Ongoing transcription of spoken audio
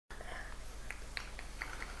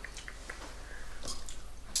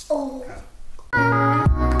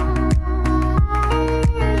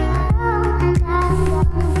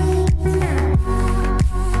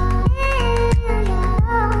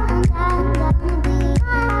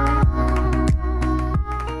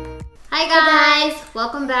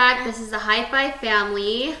Welcome back. This is the Hi-Fi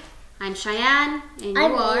family. I'm Cheyenne, and you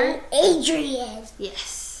are Adrian.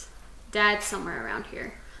 Yes, Dad's somewhere around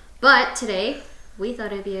here. But today we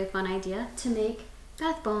thought it'd be a fun idea to make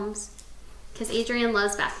bath bombs because Adrian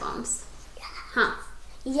loves bath bombs. Huh?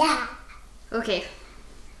 Yeah. Okay.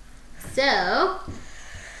 So,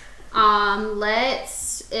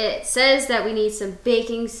 it says that we need some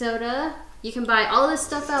baking soda. You can buy all this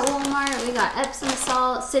stuff at Walmart. We got Epsom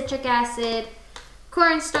salt, citric acid,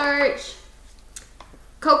 cornstarch,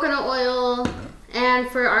 coconut oil, and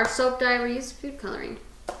for our soap dye, we use food coloring.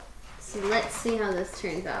 So let's see how this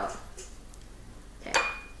turns out. Okay,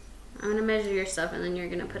 I'm gonna measure your stuff and then you're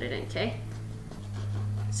gonna put it in, okay?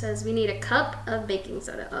 It says we need a cup of baking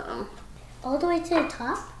soda. Uh-oh. All the way to the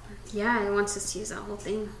top? Yeah, it wants us to use that whole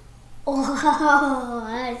thing. Oh,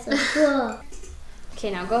 that's so cool.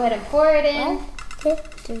 Okay, now go ahead and pour it in. 1,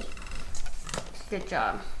 2, 3. Good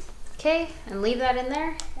job. Okay, and leave that in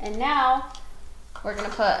there. And now we're gonna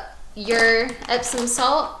put your Epsom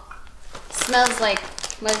salt. Smells like,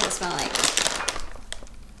 what does it smell like? It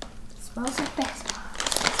smells like bath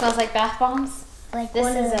bombs. Smells like bath bombs? Like this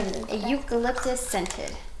is a eucalyptus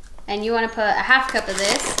scented. And you wanna put a half cup of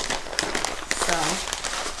this. So,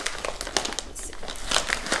 let's see.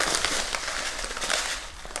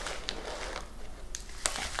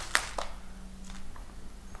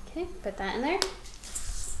 Okay, put that in there.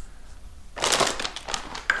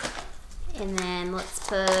 And then let's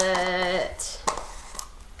put a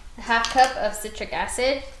half cup of citric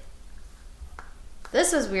acid.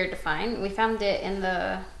 This was weird to find. We found it in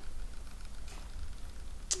the,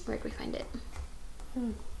 where'd we find it?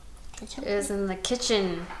 Kitchen? It was in the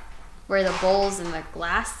kitchen where the bowls and the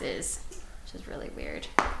glass is, which is really weird.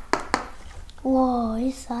 Whoa,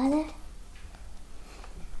 you saw that?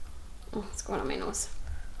 Oh, it's going on my nose.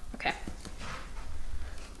 Okay.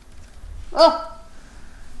 Oh!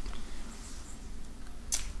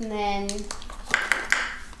 And then,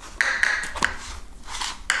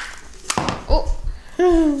 oh!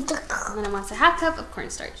 And then it wants a half cup of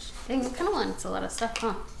cornstarch. I think it kind of wants a lot of stuff,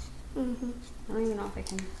 huh? Mm-hmm. I don't even know if I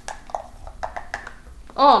can.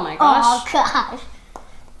 Oh my gosh. Oh gosh.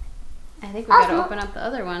 I think we gotta open up the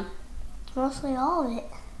other one. Mostly all of it,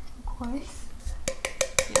 of course.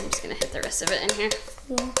 Yeah, I'm just gonna hit the rest of it in here.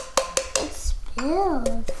 Yeah. It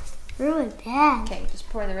spilled really bad. Okay, just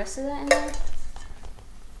pour the rest of that in there.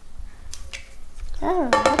 I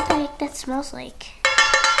don't know what the heck that smells like.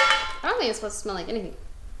 I don't think it's supposed to smell like anything.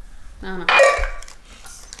 I don't know.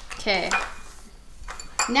 Okay.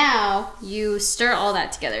 Now you stir all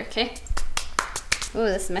that together, okay? Oh,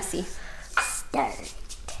 that's messy. Stir.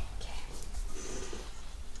 Okay.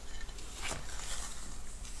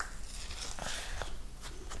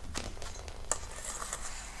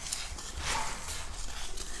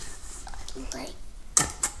 Like.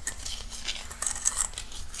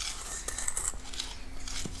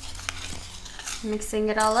 Mixing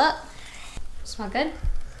it all up. Smell good?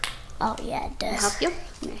 Oh yeah, it Can I does. help you?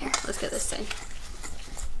 Here, let's get this side.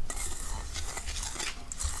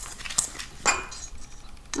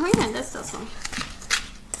 Oh yeah, it does still smell.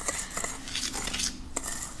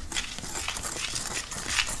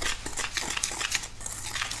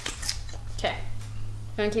 Okay.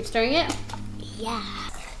 You wanna keep stirring it? Yeah.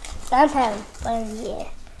 I'm having fun here.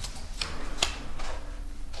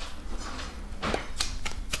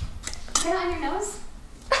 Put it on your nose.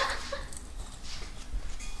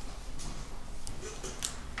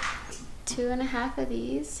 2.5 of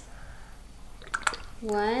these.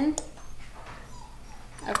 1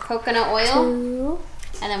 of coconut oil. 2.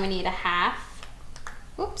 And then we need a half.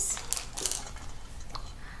 Oops.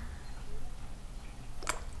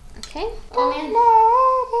 Okay. Don't Come in.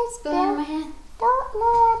 let it Spill it on my spill. hand. Don't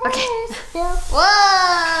let Okay. it spill.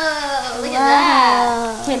 Whoa! Look at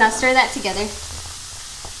that. Okay, now stir that together.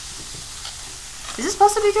 Is this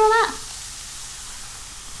supposed to be doing that?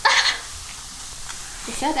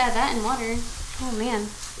 It said add that in water. Oh man.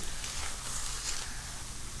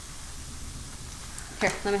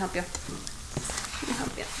 Here, let me help you. Let me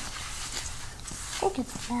help you. Look at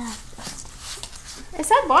that. It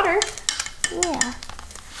said water. Yeah.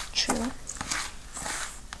 True.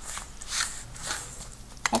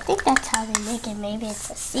 I think that's how they make it. Maybe it's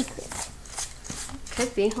a secret.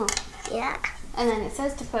 Could be, huh? Yeah. And then it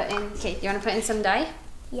says to put in, okay, you want to put in some dye?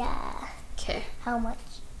 Yeah. Okay. How much?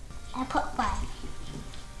 I put 5.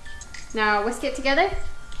 Now whisk it together.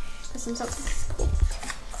 Put some soap.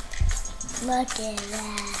 Look at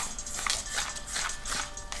that.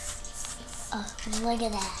 Oh, look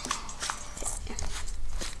at that.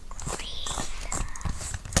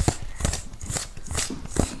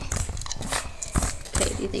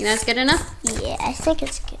 think that's good enough? Yeah, I think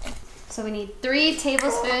it's good. So we need 3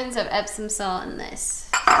 tablespoons of Epsom salt in this.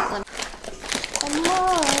 Some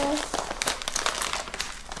more.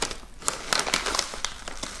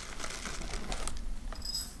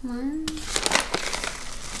 One,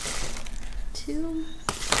 2,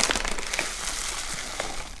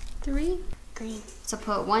 3. Green. So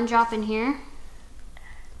put 1 drop in here.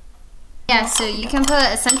 Yeah, so you can put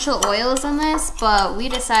essential oils on this, but we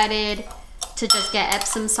decided to just get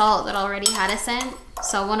Epsom salt that already had a scent.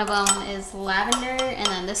 So one of them is lavender, and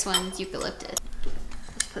then this one's eucalyptus.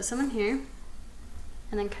 Just put some in here,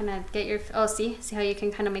 and then kind of get your, oh, see how you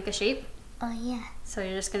can kind of make a shape? Oh yeah. So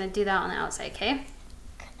you're just gonna do that on the outside, okay?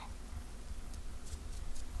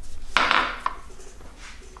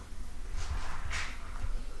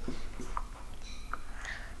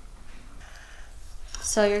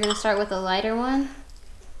 So you're gonna start with a lighter one,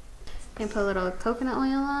 and put a little coconut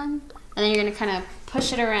oil on, and then you're gonna kind of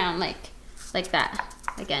push it around like that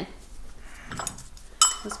again.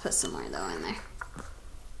 Let's put some more though in there.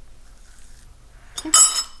 Okay.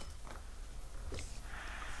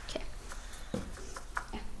 Okay.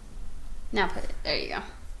 Yeah. Now put it, there you go.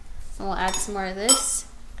 And we'll add some more of this.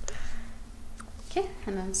 Okay,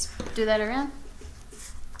 and then do that around.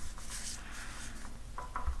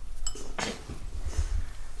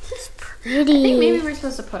 Pretty. I think maybe we're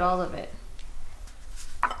supposed to put all of it.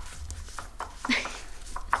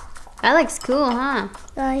 That looks cool, huh?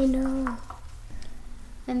 I know.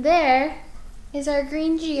 And there is our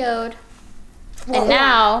green geode. And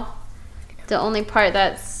now, the only part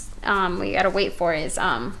that's we gotta wait for is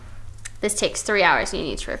this takes 3 hours and you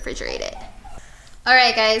need to refrigerate it.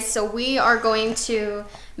 Alright guys, so we are going to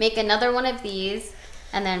make another one of these,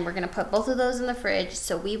 and then we're gonna put both of those in the fridge,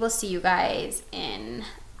 so we will see you guys in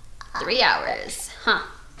 3 hours, huh?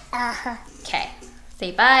 Uh-huh. Okay.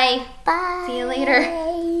 Say bye. Bye. See you later.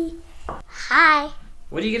 Hi.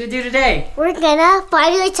 What are you gonna do today? We're gonna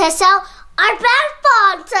finally test out our bath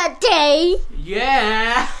bomb today.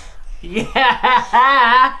 Yeah.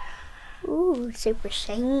 Yeah. Ooh, super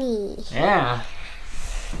shiny. Yeah.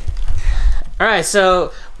 All right,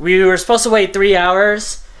 so we were supposed to wait 3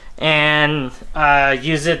 hours and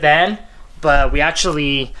use it then, but we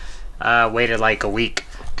actually waited like a week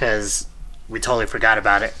because we totally forgot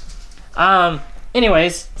about it.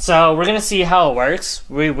 Anyways, so we're gonna see how it works.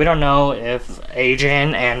 We don't know if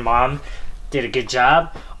Adrian and Mom did a good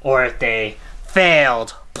job or if they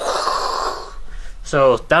failed.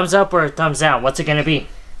 So thumbs up or thumbs down? What's it gonna be?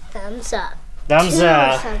 Thumbs up. Thumbs 2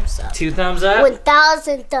 up. thumbs up. 2 thumbs up?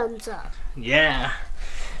 1,000 thumbs up. Yeah.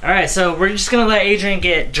 Alright, so we're just gonna let Adrian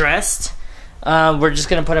get dressed. We're just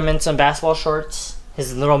gonna put him in some basketball shorts,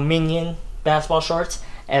 his little minion basketball shorts,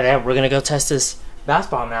 and then we're gonna go test this bath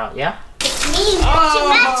bomb out, yeah? It's me,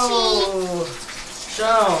 Oh!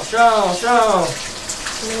 Show!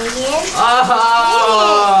 Minion.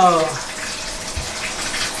 Oh!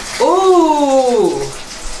 Ooh!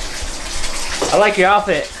 I like your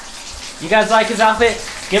outfit. You guys like his outfit?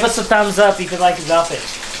 Give us a thumbs up if you like his outfit.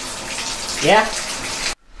 Yeah?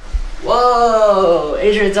 Whoa!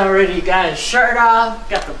 Adrian's already got his shirt off,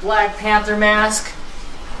 got the Black Panther mask.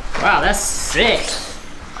 Wow, that's sick.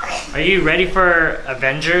 Are you ready for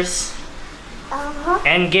Avengers? Uh-huh.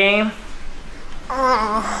 Endgame?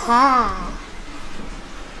 Uh-huh.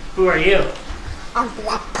 Who are you? I'm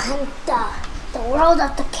Black Panther, the world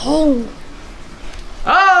of the king.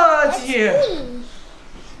 Oh, it's you! Me.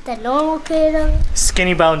 The normal kid.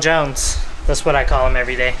 Skinny Bone Jones. That's what I call him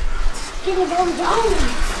every day. Skinny Bone Jones.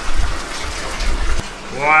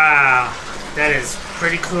 Wow, that is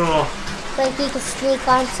pretty cool. Like you can sneak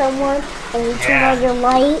on someone and you turn Yeah. on your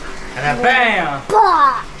light. And then bam!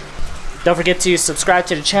 Bah! Don't forget to subscribe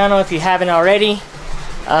to the channel if you haven't already.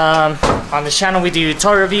 On the channel we do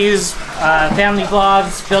toy reviews, family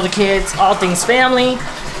vlogs, Build a Kids, all things family.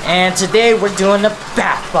 And today we're doing the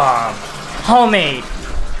bath bomb. Homemade.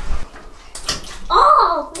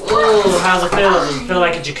 Oh! Ooh, how's it feel? Does it feel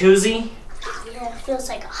like a jacuzzi? Yeah, it feels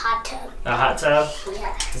like a hot tub. A hot tub?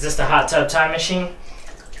 Yeah. Is this the hot tub time machine?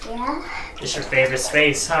 Yeah? It's your favorite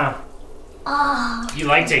space, huh? Oh, You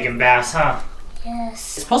like taking baths, huh? yes.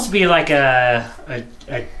 It's supposed to be like a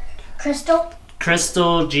Crystal?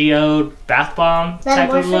 crystal geode bath bomb type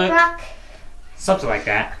of Metamorphic look. rock? Something like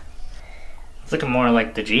that. It's looking more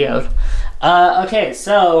like the geode. Okay,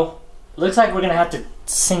 so looks like we're gonna have to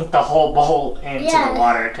sink the whole bowl into Yeah. the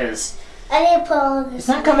water because I need to put all of this. it's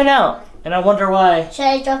not coming out, and I wonder why. Should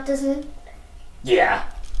I drop this in? Yeah,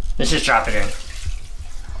 let's just drop it in.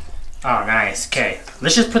 Oh, nice. Okay,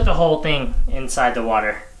 let's just put the whole thing inside the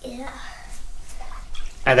water, Yeah.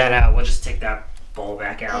 and then we'll just take that bowl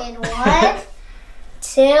back out. And 1, 2,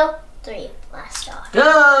 2, 3. Blast off.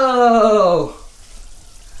 Go!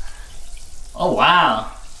 Oh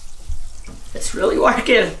wow. It's really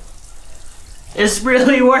working. It's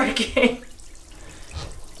really working.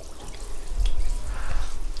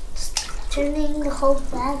 Turning the whole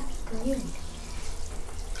bag green.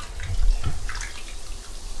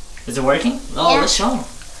 Is it working? Oh, Yeah. let's show them.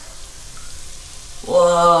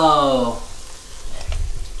 Whoa.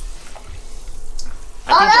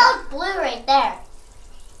 That was blue right there.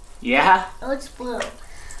 Yeah? Oh, it's blue.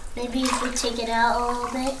 Maybe if we take it out a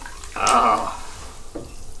little bit. Oh.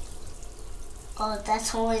 Oh,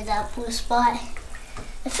 that's only that blue spot.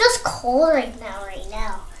 It feels cold right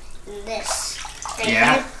now. In this. Right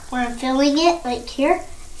Yeah. here, where I'm filling it, right here, it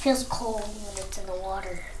feels cold when it's in the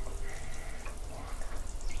water.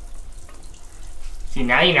 See,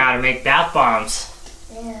 now you know how to make bath bombs.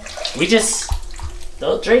 Yeah. We just...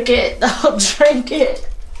 Don't drink it. Don't drink it.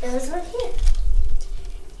 It was right here.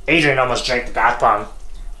 Adrian almost drank the bath bomb.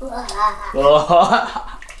 Wow.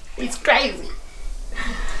 Oh, he's crazy.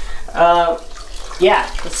 Yeah,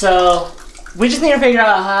 so we just need to figure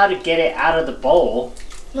out how to get it out of the bowl.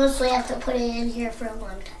 Mostly have to put it in here for a long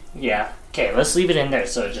time. Yeah. Okay, let's leave it in there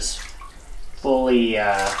so it just fully,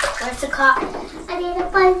 Where's the car? I need to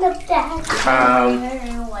find the bag. I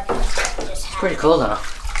don't know what just happened. pretty cool though.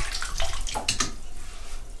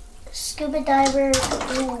 Scuba diver.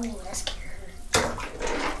 Ooh, that's scary.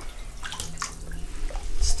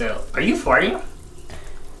 Still, are you farting?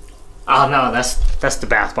 Oh no, that's the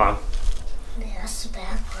bath bomb. Yeah, that's the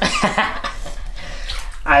bad part.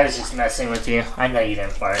 I was just messing with you. I know you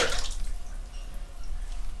didn't fart.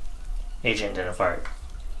 Adrian didn't fart.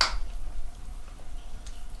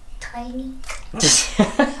 Tiny. Just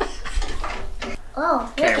Oh,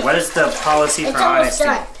 okay, look, what is the policy it's for almost honesty?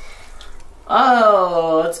 done.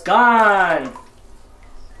 Oh, it's gone.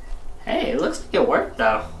 Hey, it looks like it worked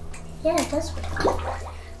though. Yeah, it does work.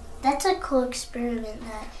 That's a cool experiment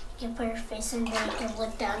that you can put your face in there and you can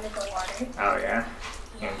look down into the water. Oh yeah?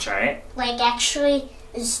 You gonna try it? Like actually,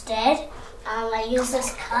 instead, I use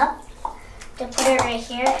this cup to put it right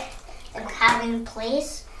here and have it in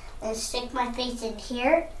place and stick my face in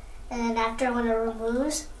here, and then after when it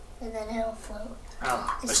removes, and then it'll float.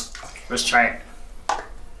 Oh, let's try it.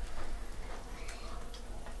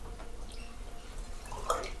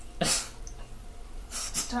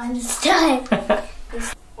 It's done.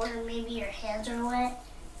 Or maybe your hands are wet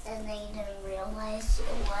and then you didn't realize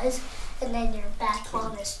it was, and then your bath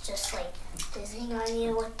bomb is just like fizzing on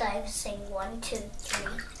you with time saying 1, 2, 3.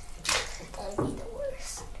 That would be the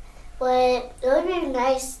worst. But it would be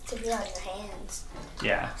nice to be on your hands.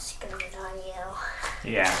 Yeah. Screaming on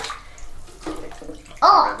you. Yeah.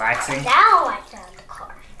 Oh, Relaxing. now I found the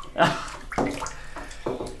car.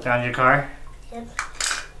 Found your car? Yep.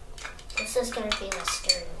 This is going to be my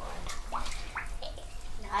scary one.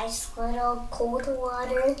 Nice little cold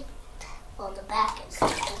water. Well, the back is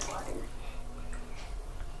cold water.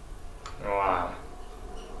 Wow.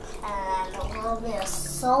 And a little bit of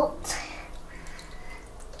salt.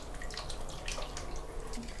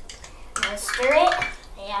 And stir it.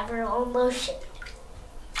 They have your own lotion.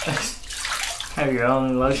 Have your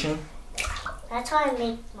own lotion? That's how I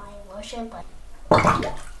make my lotion, but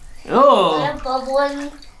Oh! not bubbling.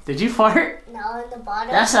 Did you fart? No, in the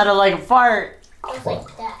bottom. That sounded like a fart. It was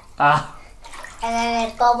like that. Ah. And then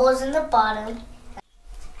it bubbles in the bottom.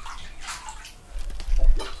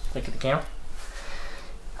 Look at the camera.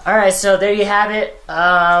 Alright, so there you have it.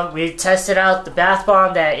 We tested out the bath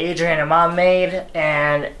bomb that Adrian and Mom made,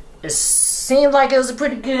 and it seemed like it was a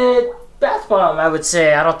pretty good bath bomb, I would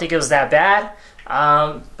say. I don't think it was that bad.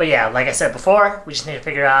 But yeah, like I said before, we just need to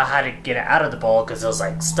figure out how to get it out of the bowl because it was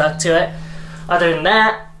like stuck to it. Other than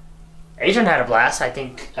that, Adrian had a blast. I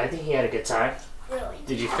think he had a good time. Really?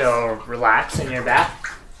 Did you feel relaxed in your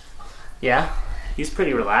bath? Yeah, he's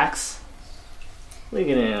pretty relaxed. Look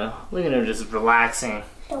at him just relaxing.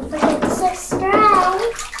 Don't forget to subscribe.